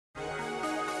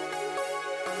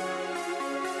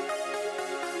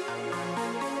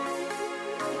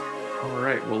All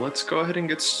right, well, let's go ahead and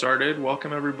get started.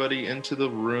 Welcome everybody into the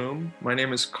room. My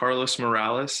name is Carlos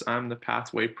Morales. I'm the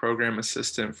Pathway Program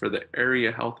Assistant for the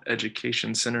Area Health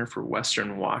Education Center for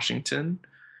Western Washington.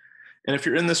 And if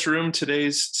you're in this room,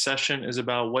 today's session is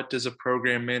about what does a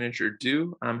program manager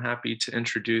do? I'm happy to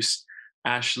introduce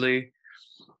Ashley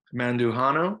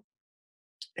Mandujano.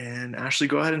 And Ashley,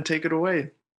 go ahead and take it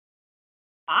away.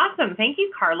 Awesome. Thank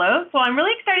you, Carlos. Well, I'm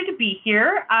really excited to be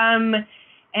here.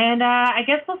 I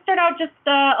guess we'll start out just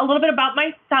a little bit about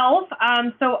myself.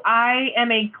 So I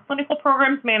am a clinical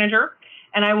programs manager,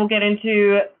 and I will get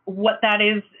into what that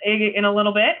is in a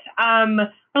little bit. A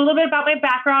little bit about my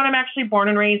background. I'm actually born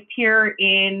and raised here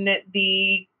in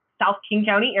the South King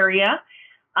County area,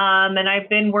 and I've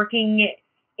been working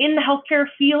in the healthcare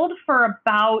field for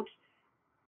about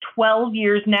 12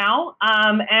 years now,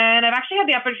 and I've actually had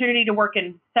the opportunity to work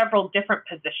in several different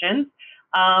positions,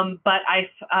 but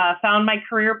I've found my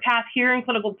career path here in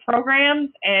clinical programs,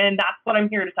 and that's what I'm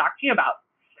here to talk to you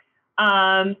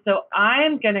about. So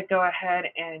I'm going to go ahead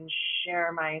and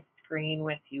share my screen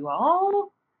with you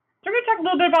all. So we're going to talk a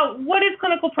little bit about what is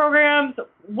clinical programs,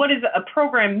 what is a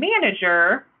program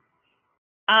manager,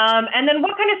 and then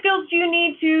what kind of skills do you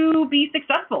need to be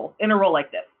successful in a role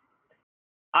like this.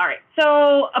 All right,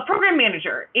 so a program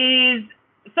manager is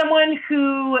someone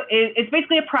who is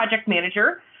basically a project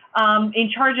manager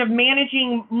in charge of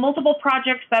managing multiple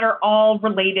projects that are all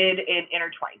related and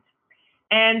intertwined.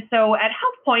 And so at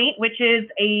HealthPoint, which is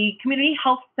a community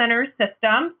health center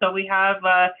system, so we have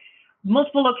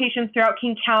multiple locations throughout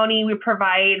King County. We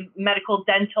provide medical,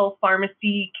 dental,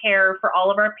 pharmacy care for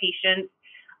all of our patients.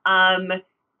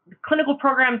 Clinical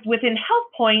programs within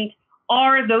HealthPoint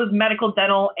are those medical,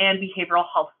 dental, and behavioral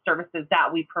health services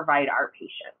that we provide our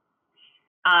patients.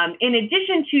 In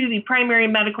addition to the primary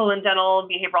medical and dental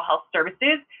behavioral health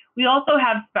services, we also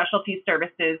have specialty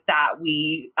services that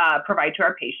we provide to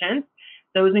our patients.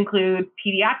 Those include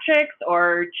pediatrics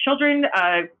or children,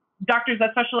 doctors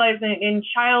that specialize in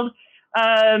child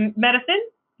medicine,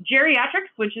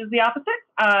 geriatrics, which is the opposite,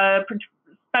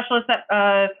 specialists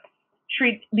that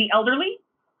treat the elderly,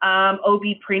 OB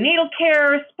prenatal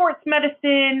care, sports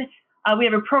medicine. We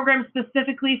have a program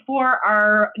specifically for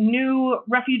our new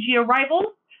refugee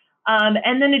arrivals,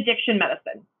 and then addiction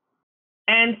medicine.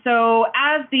 And so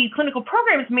as the clinical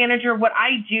programs manager, what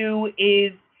I do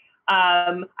is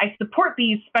I support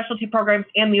these specialty programs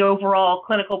and the overall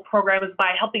clinical programs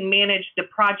by helping manage the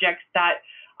projects that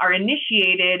are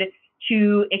initiated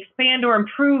to expand or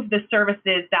improve the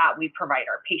services that we provide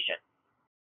our patients.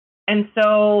 And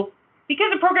so because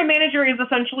a program manager is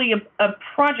essentially a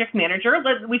project manager,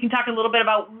 we can talk a little bit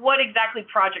about what exactly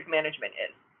project management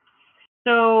is.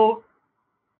 So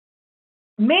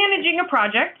managing a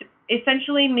project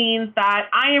essentially means that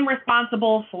I am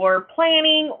responsible for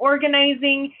planning,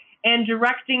 organizing, and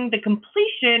directing the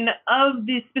completion of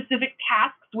the specific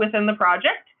tasks within the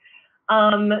project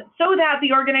so that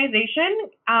the organization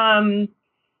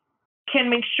can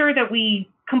make sure that we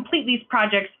complete these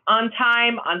projects on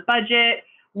time, on budget,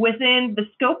 within the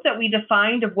scope that we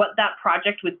defined of what that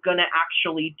project was going to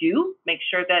actually do, make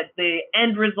sure that the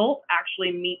end result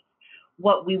actually meets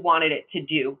what we wanted it to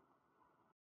do.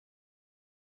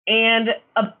 And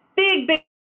a big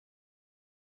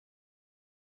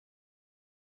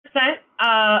percent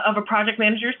of a project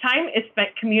manager's time is spent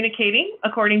communicating,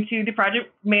 according to the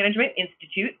Project Management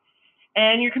Institute.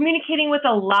 And you're communicating with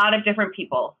a lot of different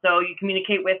people. So you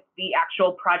communicate with the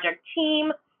actual project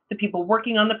team, the people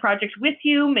working on the project with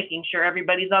you, making sure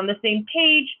everybody's on the same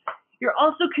page. You're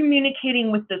also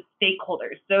communicating with the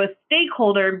stakeholders. So a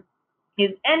stakeholder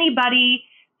is anybody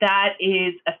that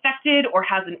is affected or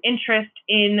has an interest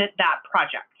in that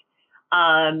project.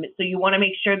 So you want to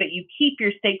make sure that you keep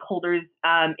your stakeholders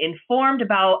informed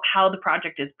about how the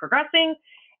project is progressing,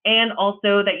 and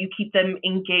also that you keep them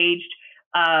engaged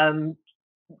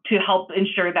to help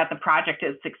ensure that the project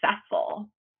is successful.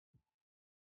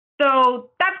 So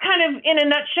that's kind of in a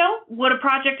nutshell what a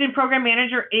project and program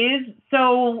manager is.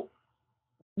 So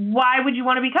why would you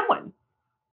want to become one?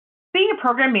 Being a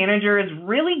program manager is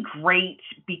really great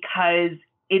because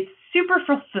it's super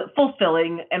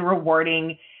fulfilling and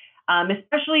rewarding,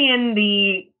 especially in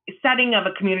the setting of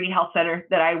a community health center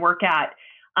that I work at.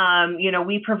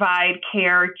 We provide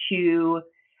care to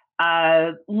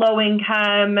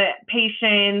low-income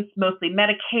patients, mostly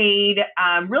Medicaid,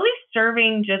 really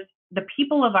serving just the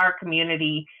people of our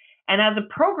community. And as a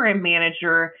program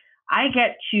manager, I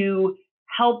get to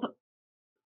help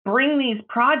bring these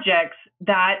projects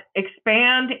that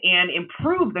expand and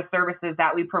improve the services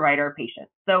that we provide our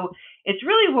patients. So it's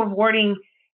really rewarding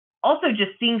also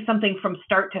just seeing something from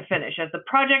start to finish. As a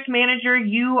project manager,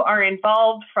 you are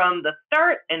involved from the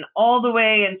start and all the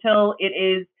way until it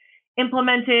is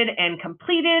implemented and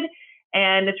completed.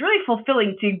 And it's really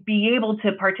fulfilling to be able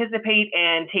to participate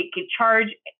and take charge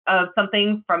of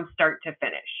something from start to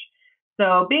finish.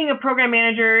 So being a program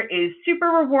manager is super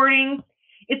rewarding.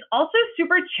 It's also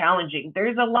super challenging.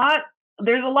 There's a lot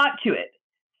to it.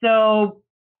 So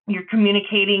you're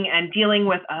communicating and dealing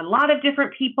with a lot of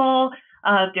different people,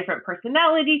 different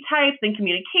personality types and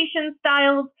communication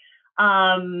styles.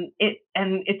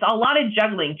 It's a lot of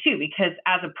juggling too, because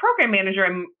as a program manager,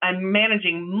 I'm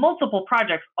managing multiple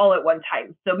projects all at one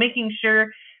time. So making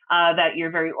sure that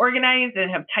you're very organized and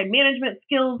have time management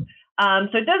skills.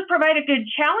 So it does provide a good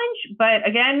challenge, but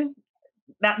again,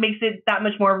 that makes it that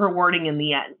much more rewarding in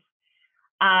the end.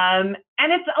 And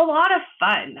it's a lot of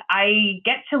fun. I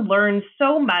get to learn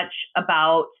so much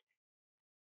about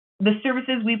the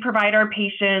services we provide our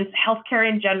patients, healthcare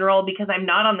in general, because I'm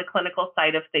not on the clinical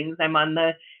side of things, I'm on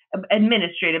the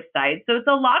administrative side. So it's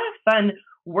a lot of fun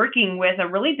working with a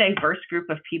really diverse group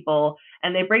of people,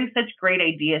 and they bring such great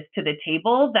ideas to the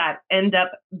table that end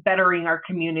up bettering our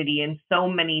community in so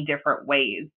many different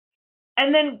ways.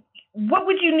 And then what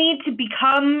would you need to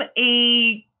become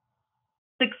a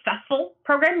successful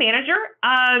program manager?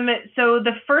 So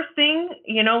the first thing,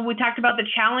 we talked about the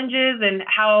challenges and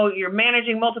how you're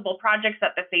managing multiple projects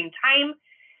at the same time.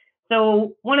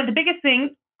 So one of the biggest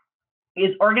things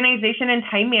is organization and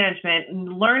time management,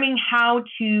 and learning how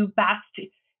to best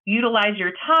utilize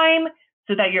your time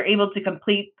so that you're able to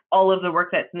complete all of the work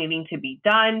that's needing to be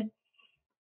done.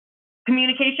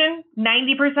 Communication,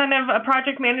 90% of a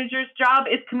project manager's job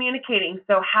is communicating.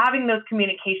 So having those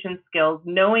communication skills,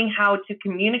 knowing how to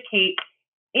communicate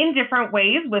in different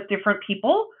ways with different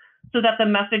people so that the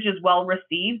message is well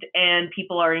received and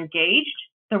people are engaged,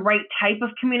 the right type of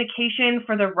communication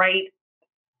for the right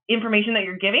information that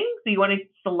you're giving. So you want to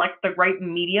select the right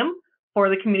medium for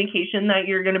the communication that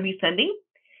you're going to be sending.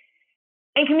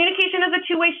 And communication is a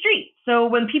two-way street. So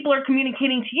when people are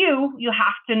communicating to you, you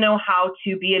have to know how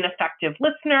to be an effective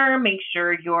listener, make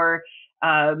sure you're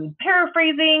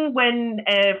paraphrasing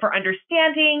for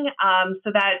understanding,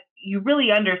 so that you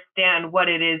really understand what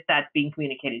it is that's being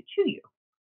communicated to you.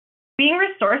 Being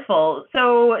resourceful.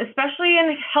 So especially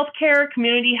in healthcare,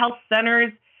 community health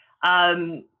centers,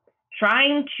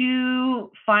 trying to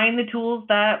find the tools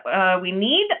that we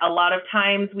need. A lot of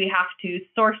times we have to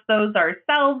source those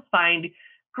ourselves, find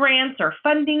grants or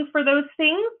funding for those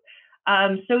things.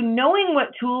 So knowing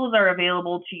what tools are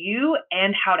available to you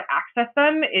and how to access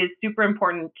them is super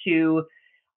important to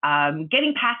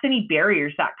getting past any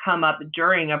barriers that come up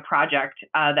during a project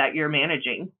that you're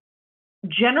managing.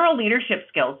 General leadership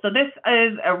skills. So this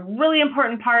is a really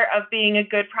important part of being a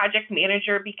good project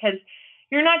manager, because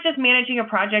you're not just managing a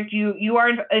project, you are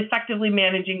effectively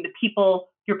managing the people,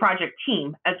 your project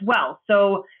team as well.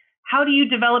 So how do you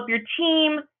develop your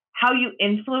team? How you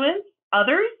influence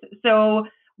others? So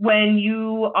when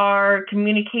you are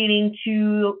communicating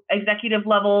to executive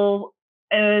level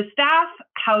staff,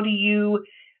 how do you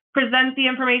present the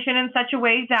information in such a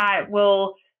way that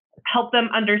will help them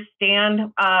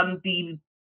understand the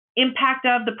impact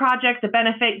of the project, the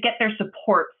benefit, get their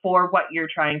support for what you're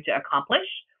trying to accomplish?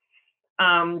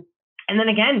 And then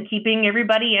again, keeping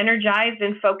everybody energized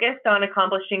and focused on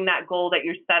accomplishing that goal that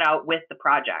you're set out with the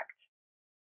project.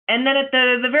 And then at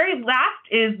the very last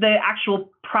is the actual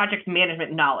project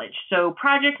management knowledge. So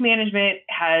project management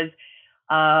has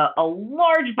a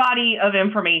large body of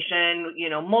information,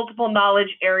 multiple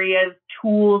knowledge areas,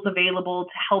 tools available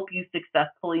to help you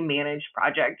successfully manage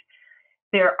projects.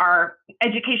 There are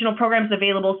educational programs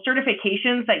available,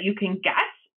 certifications that you can get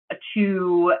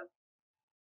to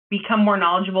become more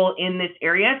knowledgeable in this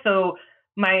area. So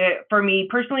for me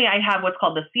personally, I have what's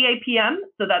called the CIPM.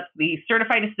 So that's the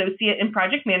Certified Associate in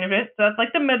Project Management. So that's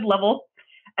like the mid-level.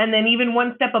 And then even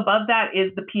one step above that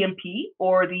is the PMP,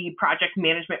 or the Project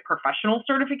Management Professional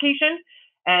certification.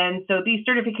 And so these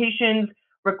certifications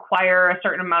require a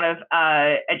certain amount of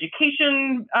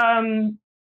education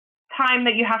time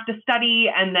that you have to study.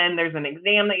 And then there's an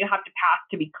exam that you have to pass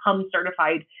to become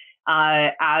certified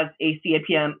as a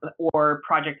CIPM or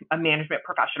project management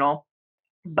professional.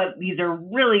 But these are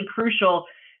really crucial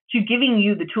to giving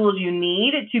you the tools you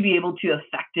need to be able to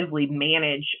effectively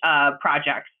manage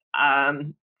projects.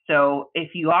 So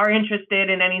if you are interested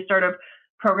in any sort of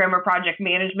program or project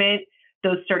management,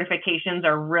 those certifications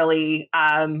are really,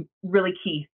 really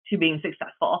key to being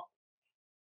successful.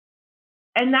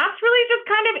 And that's really just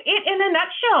kind of it in a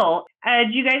nutshell.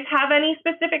 Do you guys have any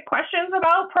specific questions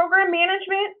about program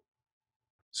management?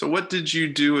 So what did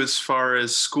you do as far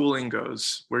as schooling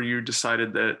goes, where you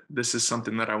decided that this is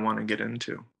something that I want to get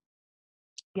into?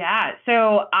 Yeah,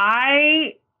 so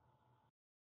I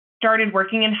started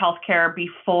working in healthcare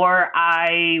before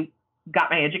I got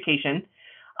my education.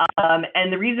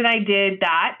 And the reason I did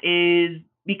that is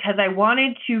because I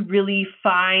wanted to really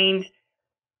find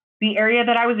the area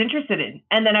that I was interested in.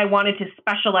 And then I wanted to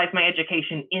specialize my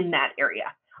education in that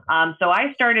area. So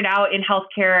I started out in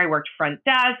healthcare. I worked front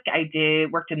desk.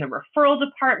 Worked in the referral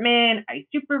department. I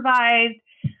supervised.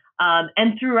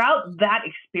 And throughout that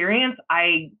experience,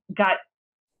 I got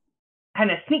kind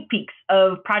of sneak peeks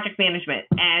of project management.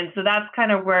 And so that's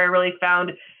kind of where I really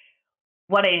found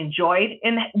what I enjoyed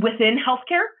within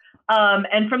healthcare.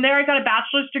 And from there, I got a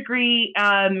bachelor's degree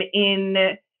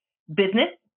in business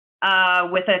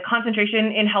with a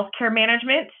concentration in healthcare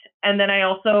management. And then I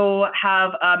also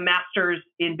have a master's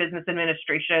in business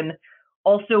administration,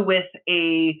 also with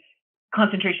a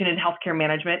concentration in healthcare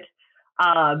management.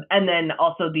 And then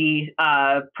also the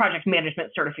project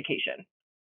management certification.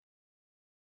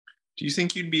 Do you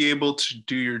think you'd be able to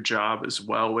do your job as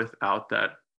well without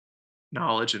that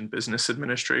knowledge in business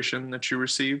administration that you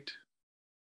received?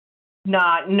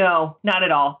 No, not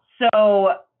at all.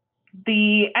 So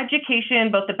the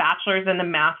education, both the bachelor's and the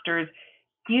master's,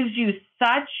 gives you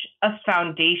such a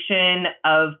foundation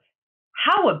of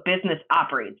how a business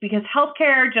operates, because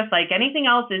healthcare, just like anything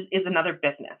else, is another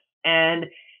business. And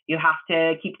you have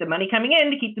to keep the money coming in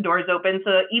to keep the doors open.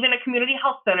 So even a community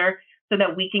health center, so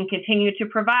that we can continue to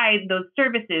provide those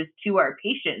services to our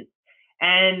patients.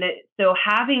 And so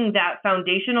having that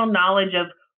foundational knowledge of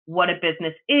what a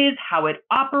business is, how it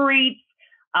operates,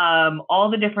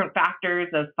 all the different factors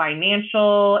of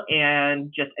financial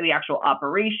and just the actual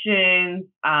operations,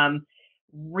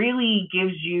 really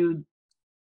gives you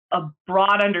a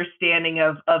broad understanding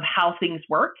of how things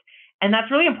work. And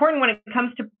that's really important when it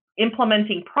comes to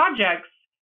implementing projects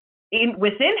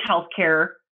within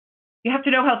healthcare. You have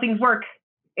to know how things work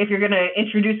if you're going to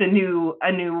introduce a new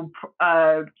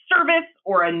service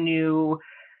or a new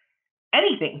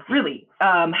anything, really.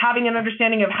 Having an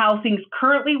understanding of how things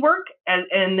currently work,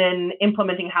 and then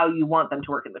implementing how you want them to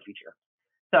work in the future.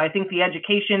 So I think the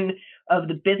education of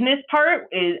the business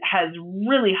part has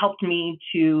really helped me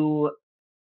to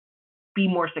be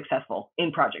more successful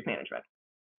in project management.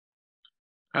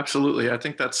 Absolutely. I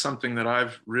think that's something that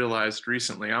I've realized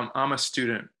recently. I'm a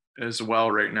student as well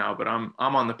right now, but I'm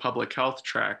on the public health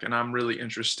track and I'm really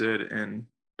interested in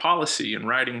policy and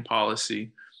writing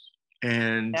policy.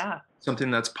 And Yeah. something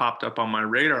that's popped up on my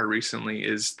radar recently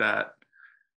is that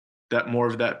more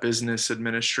of that business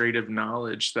administrative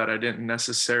knowledge that I didn't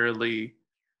necessarily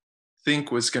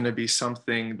think was going to be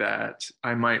something that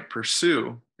I might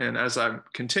pursue. And as I've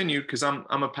continued, because I'm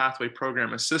a pathway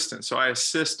program assistant, so I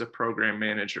assist a program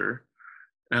manager.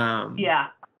 Um, Yeah.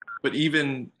 but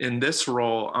even in this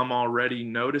role, I'm already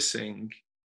noticing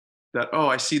that, oh,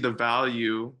 I see the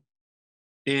value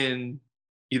in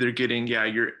either getting, yeah,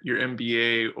 your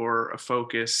MBA or a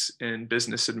focus in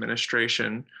business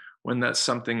administration, when that's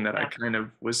something that I Yeah. kind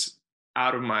of was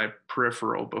out of my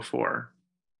peripheral before.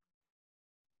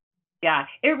 Yeah,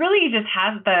 it really just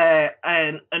has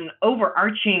an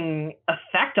overarching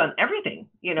effect on everything.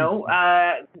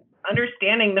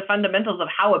 Understanding the fundamentals of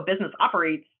how a business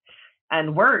operates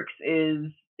and works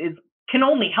is can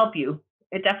only help you.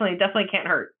 It definitely can't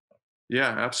hurt. Yeah,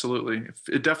 absolutely.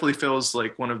 It definitely feels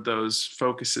like one of those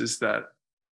focuses that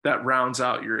rounds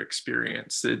out your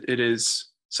experience. It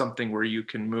is something where you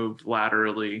can move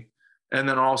laterally and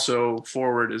then also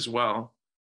forward as well.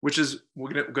 Which is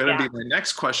going to Yeah. be my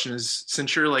next question is,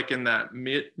 since you're like in that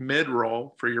mid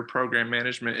role for your program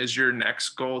management, is your next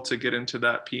goal to get into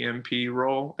that PMP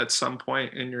role at some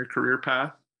point in your career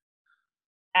path?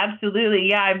 Absolutely.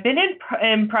 Yeah, I've been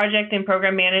in project and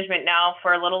program management now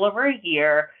for a little over a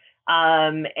year.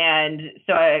 And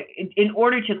so in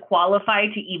order to qualify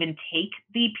to even take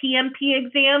the PMP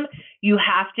exam, you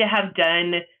have to have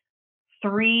done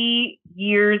 3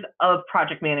 years of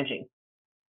project managing.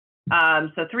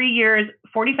 So 3 years,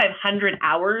 4,500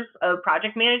 hours of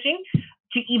project managing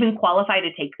to even qualify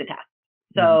to take the test.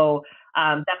 So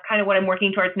that's kind of what I'm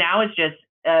working towards now, is just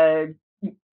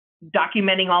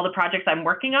documenting all the projects I'm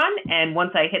working on. And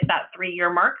once I hit that 3 year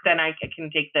mark, then I can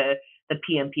take the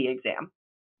PMP exam.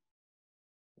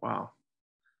 Wow,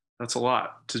 that's a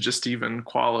lot to just even It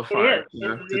qualify is.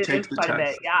 to It is take the quite a bit.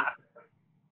 test. Yeah.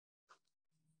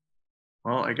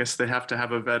 Well, I guess they have to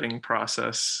have a vetting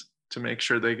process to make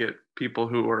sure they get people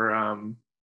who are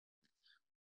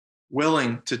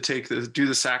willing to do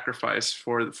the sacrifice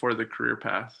for the career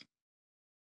path.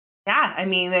 Yeah. I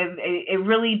mean, it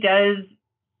really does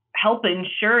help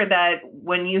ensure that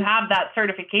when you have that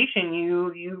certification,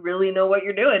 you really know what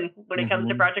you're doing when it comes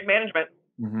to project management.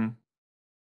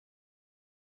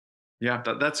 Yeah,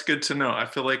 that's good to know. I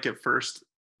feel like at first,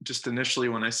 just initially,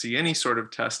 when I see any sort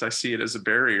of test, I see it as a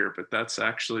barrier, but that's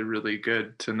actually really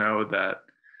good to know that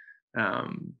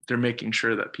they're making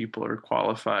sure that people are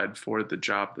qualified for the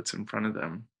job that's in front of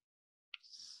them.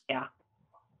 Yeah,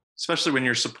 Especially when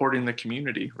you're supporting the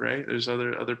community, right? There's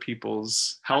other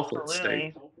people's health at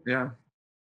stake. absolutely. Yeah.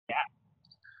 Yeah.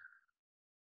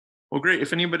 Well, great.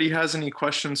 If anybody has any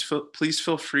questions, please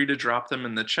feel free to drop them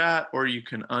in the chat, or you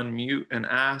can unmute and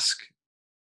ask.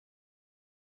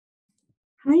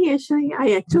 Hi, Ashley.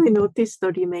 I actually noticed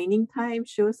the remaining time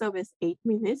shows up as 8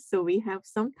 minutes, so we have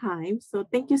some time. So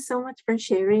thank you so much for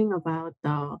sharing about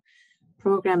the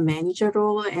program manager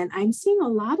role. And I'm seeing a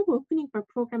lot of opening for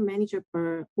program manager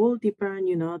for all different,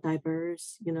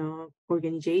 diverse,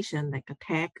 organization, like a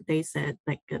tech, they said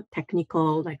like a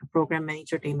technical, like a program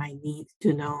manager, they might need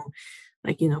to know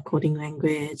like, coding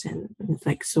language and it's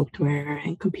like software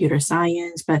and computer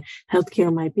science, but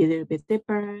healthcare might be a little bit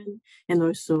different. And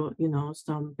also,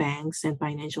 some banks and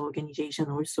financial organization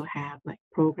also have like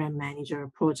program manager,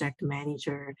 project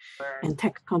manager, and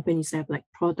tech companies have like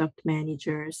product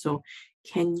manager. So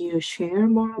can you share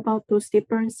more about those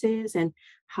differences and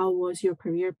how was your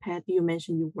career path? You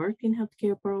mentioned you worked in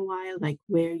healthcare for a while, like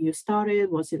where you started.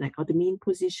 Was it like admin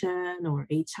position or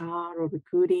HR or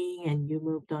recruiting and you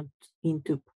moved on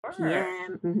into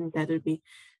PM? That would be,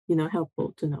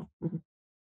 helpful to know. Yeah,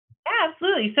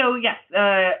 absolutely. So yes,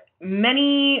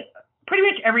 pretty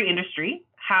much every industry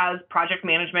has project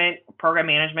management, program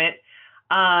management.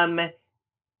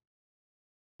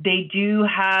 They do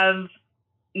have,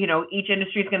 each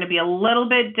industry is going to be a little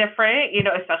bit different,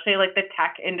 especially like the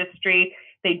tech industry.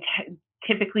 They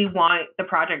typically want the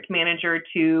project manager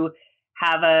to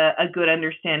have a good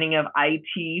understanding of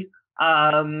IT.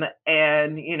 But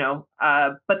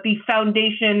the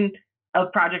foundation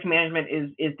of project management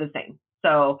is the same.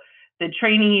 So the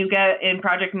training you get in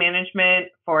project management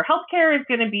for healthcare is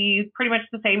going to be pretty much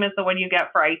the same as the one you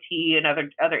get for IT and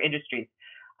other industries.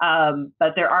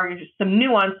 But there are some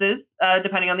nuances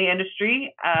depending on the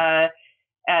industry as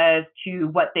to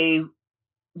what the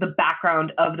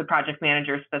background of the project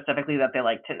manager specifically that they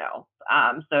like to know.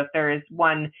 So if there is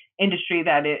one industry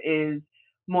that is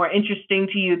more interesting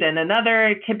to you than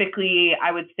another, typically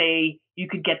I would say you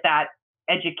could get that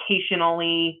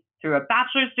educationally through a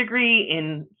bachelor's degree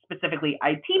in specifically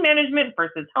IT management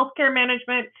versus healthcare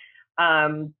management.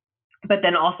 But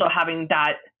then also having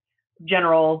that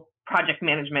general project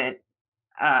management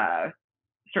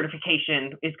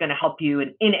certification is going to help you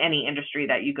in any industry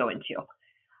that you go into.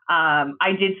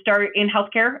 I did start in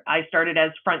healthcare. I started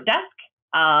as front desk.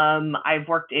 I've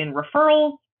worked in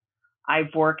referrals.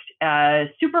 I've worked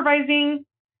supervising.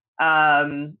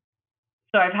 So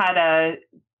I've had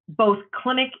both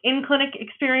in-clinic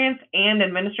experience and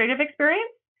administrative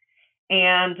experience.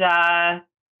 And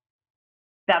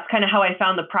that's kind of how I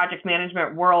found the project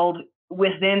management world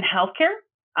within healthcare.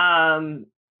 And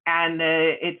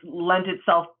it's lent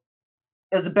itself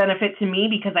as a benefit to me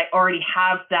because I already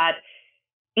have that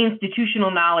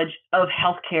institutional knowledge of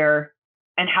healthcare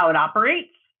and how it operates.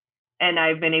 And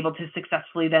I've been able to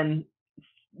successfully then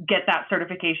get that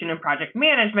certification in project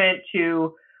management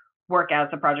to work as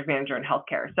a project manager in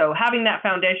healthcare. So having that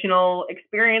foundational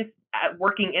experience at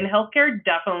working in healthcare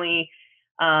definitely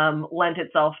lent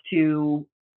itself to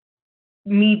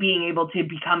me being able to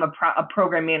become a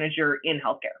program manager in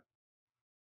healthcare.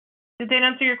 Did that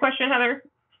answer your question, Heather?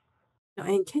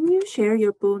 And can you share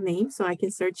your full name so I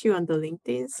can search you on the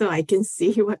LinkedIn so I can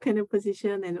see what kind of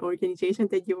position and organization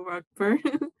that you work for?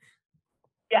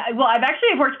 Yeah, well, I've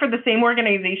actually worked for the same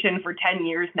organization for 10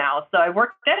 years now. So I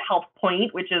worked at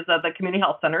HealthPoint, which is the community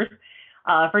health centers,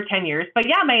 for 10 years. But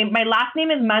yeah, my last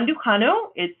name is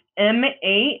Mandujano. It's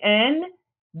Mandujano.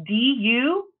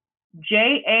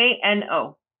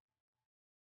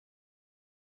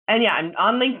 And yeah, I'm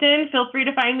on LinkedIn. Feel free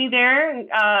to find me there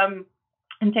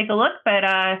and take a look. But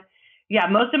yeah,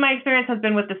 most of my experience has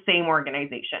been with the same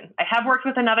organization. I have worked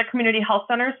with another community health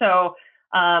center, so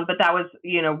but that was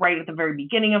right at the very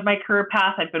beginning of my career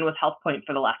path. I've been with HealthPoint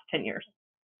for the last 10 years.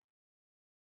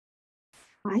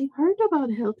 I heard about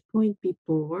HealthPoint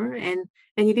before, and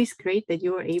it is great that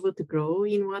you are able to grow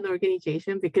in one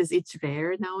organization because it's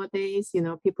rare nowadays.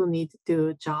 People need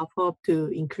to job hop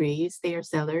to increase their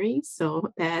salaries,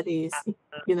 so that is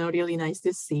really nice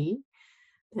to see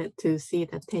that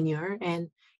tenure. And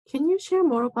can you share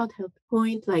more about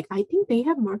HealthPoint? Like, I think they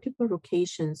have multiple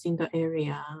locations in the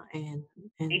area, and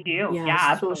They do, yeah,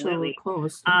 yeah, social absolutely.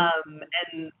 cost.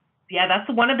 And Yeah, that's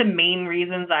one of the main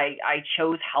reasons I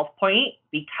chose HealthPoint,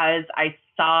 because I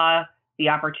saw the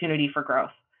opportunity for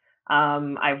growth.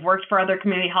 I've worked for other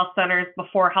community health centers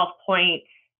before HealthPoint,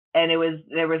 and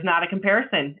there was not a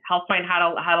comparison. HealthPoint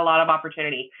had a lot of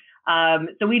opportunity.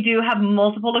 So we do have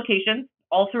multiple locations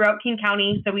all throughout King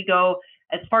County. So we go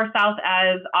as far south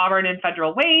as Auburn and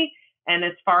Federal Way, and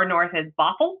as far north as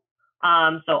Bothell.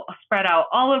 So spread out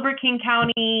all over King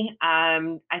County.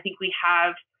 I think we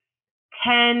have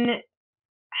 10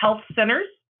 health centers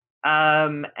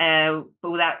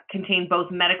that contain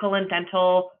both medical and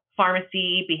dental,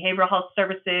 pharmacy, behavioral health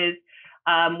services.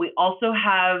 We also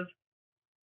have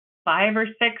 5 or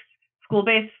 6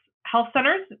 school-based health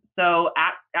centers, so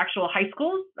at actual high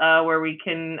schools where we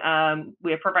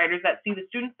have providers that see the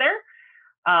students there.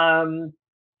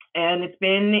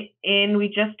 And we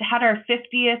just had our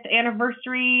 50th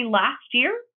anniversary last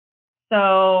year.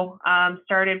 So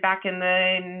started back in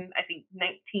I think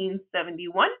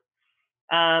 1971,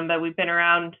 but we've been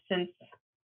around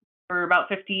for about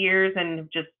 50 years and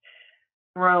just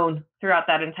grown throughout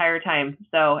that entire time.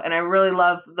 So, and I really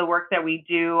love the work that we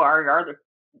do.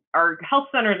 Our health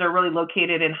centers are really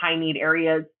located in high need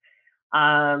areas,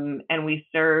 and we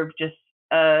serve just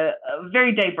a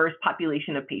very diverse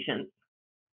population of patients.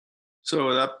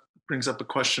 So that brings up a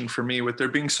question for me. With there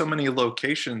being so many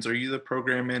locations, are you the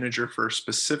program manager for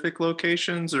specific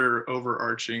locations or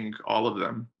overarching all of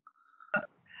them?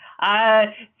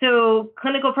 So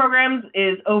clinical programs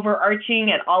is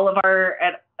overarching at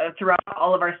throughout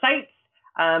all of our sites.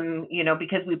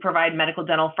 Because we provide medical,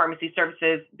 dental, pharmacy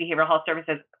services, behavioral health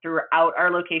services throughout our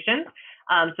locations.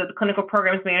 So the clinical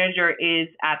programs manager is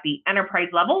at the enterprise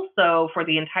level, so for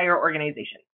the entire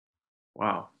organization.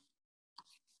 Wow.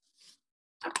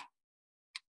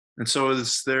 And so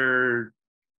is there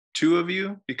 2 of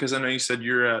you? Because I know you said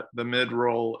you're at the mid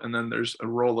role and then there's a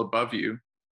role above you.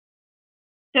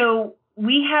 So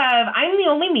I'm the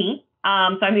only me. So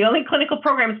I'm the only clinical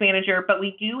programs manager, but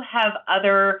we do have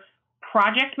other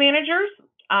project managers,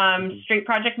 straight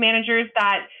project managers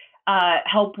that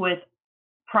help with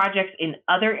projects in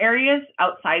other areas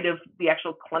outside of the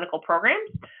actual clinical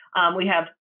programs. We have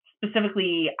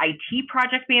specifically IT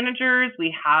project managers.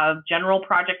 We have general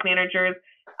project managers,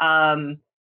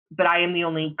 but I am the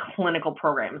only clinical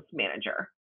programs manager.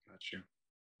 Gotcha.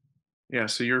 Yeah,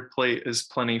 so your plate is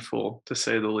plentiful, to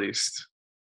say the least.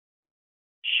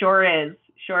 Sure is.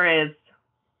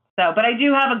 So, but I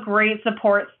do have a great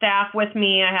support staff with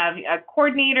me. I have a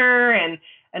coordinator and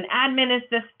an admin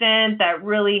assistant that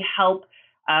really help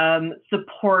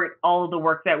support all of the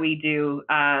work that we do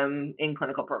in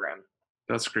clinical programs.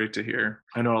 That's great to hear.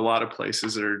 I know a lot of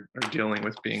places are dealing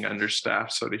with being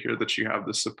understaffed, so to hear that you have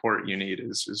the support you need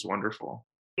is wonderful.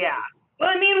 Yeah. Well,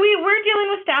 I mean, we're dealing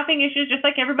with staffing issues just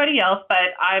like everybody else,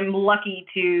 but I'm lucky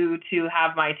to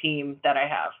have my team that I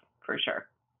have, for sure.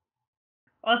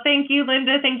 Well, thank you,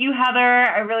 Linda. Thank you, Heather.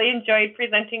 I really enjoyed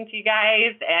presenting to you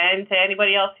guys and to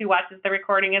anybody else who watches the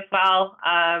recording as well.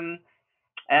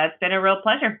 It's been a real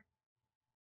pleasure.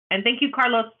 And thank you,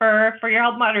 Carlos, for your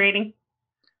help moderating.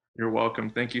 You're welcome.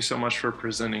 Thank you so much for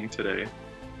presenting today.